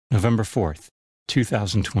November 4th,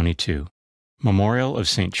 2022. Memorial of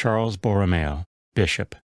St. Charles Borromeo,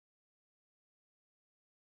 Bishop.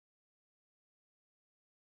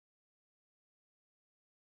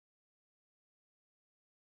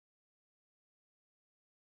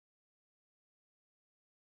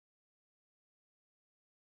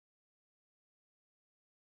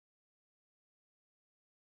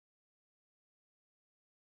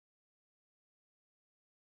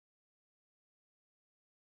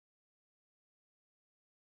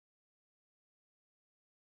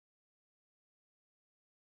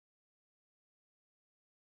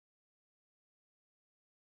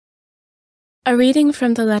 A reading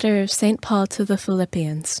from the letter of St. Paul to the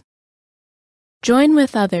Philippians. Join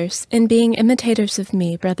with others in being imitators of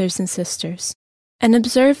me, brothers and sisters, and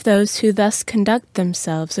observe those who thus conduct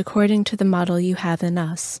themselves according to the model you have in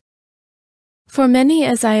us. For many,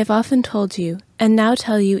 as I have often told you, and now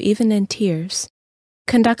tell you even in tears,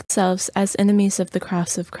 conduct themselves as enemies of the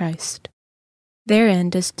cross of Christ. Their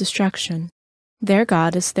end is destruction. Their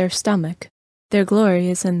God is their stomach. Their glory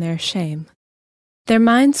is in their shame. Their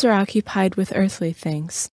minds are occupied with earthly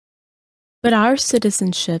things. But our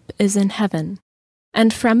citizenship is in heaven,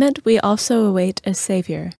 and from it we also await a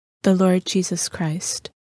Savior, the Lord Jesus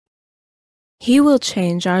Christ. He will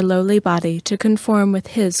change our lowly body to conform with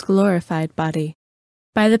His glorified body,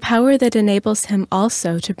 by the power that enables Him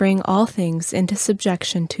also to bring all things into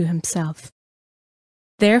subjection to Himself.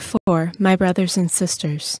 Therefore, my brothers and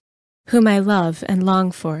sisters, whom I love and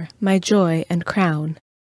long for, my joy and crown,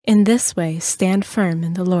 in this way stand firm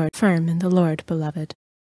in the Lord, beloved.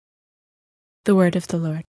 The word of the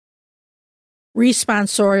Lord.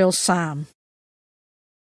 Responsorial Psalm.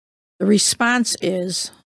 The response is,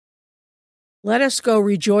 "Let us go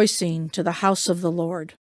rejoicing to the house of the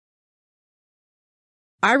Lord."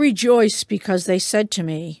 I rejoice because they said to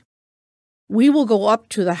me, "We will go up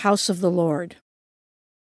to the house of the Lord."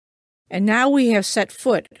 And now we have set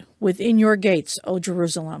foot within your gates, O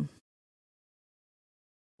Jerusalem.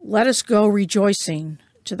 Let us go rejoicing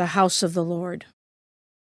to the house of the Lord.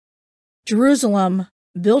 Jerusalem,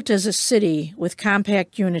 built as a city with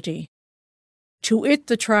compact unity. To it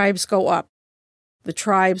the tribes go up, the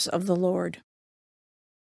tribes of the Lord.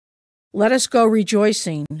 Let us go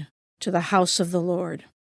rejoicing to the house of the Lord.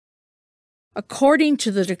 According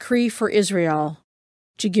to the decree for Israel,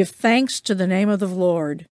 to give thanks to the name of the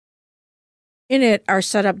Lord. In it are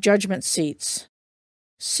set up judgment seats,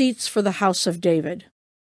 seats for the house of David.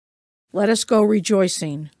 Let us go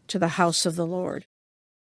rejoicing to the house of the Lord.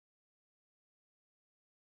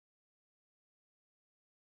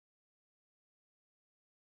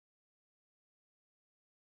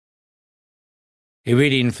 A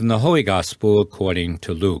reading from the Holy Gospel according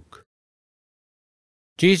to Luke.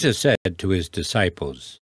 Jesus said to his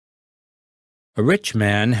disciples, "A rich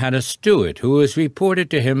man had a steward who was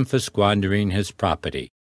reported to him for squandering his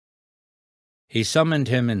property. He summoned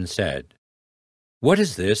him and said, 'What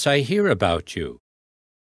is this I hear about you?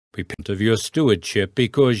 Repent of your stewardship,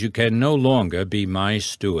 because you can no longer be my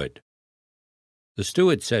steward.' The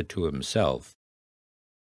steward said to himself,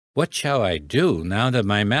 'What shall I do now that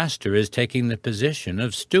my master is taking the position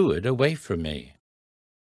of steward away from me?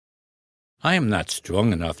 I am not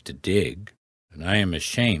strong enough to dig, and I am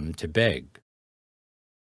ashamed to beg.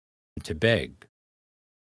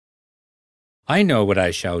 I know what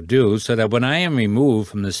I shall do, so that when I am removed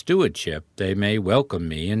from the stewardship, they may welcome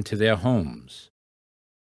me into their homes.'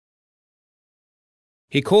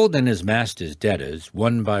 He called in his master's debtors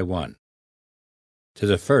one by one. To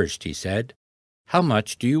the first he said, 'How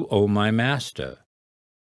much do you owe my master?'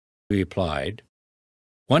 He replied,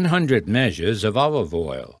 100 measures of olive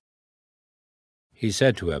oil.' He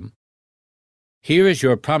said to him, 'Here is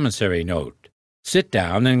your promissory note. Sit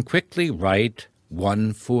down and quickly write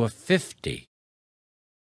 1 for 50.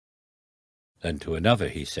 Then to another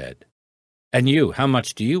he said, 'And you, how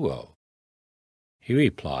much do you owe?' He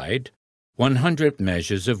replied, 100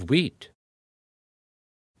 measures of wheat.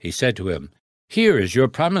 He said to him, 'Here is your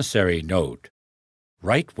promissory note.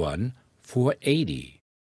 Write 1 for 80.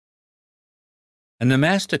 And the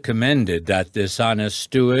master commended that dishonest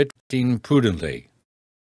steward acting prudently.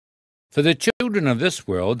 For the children of this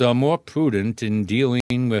world are more prudent in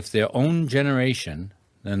dealing with their own generation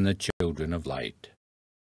than the children of light.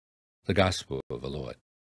 The Gospel of the Lord.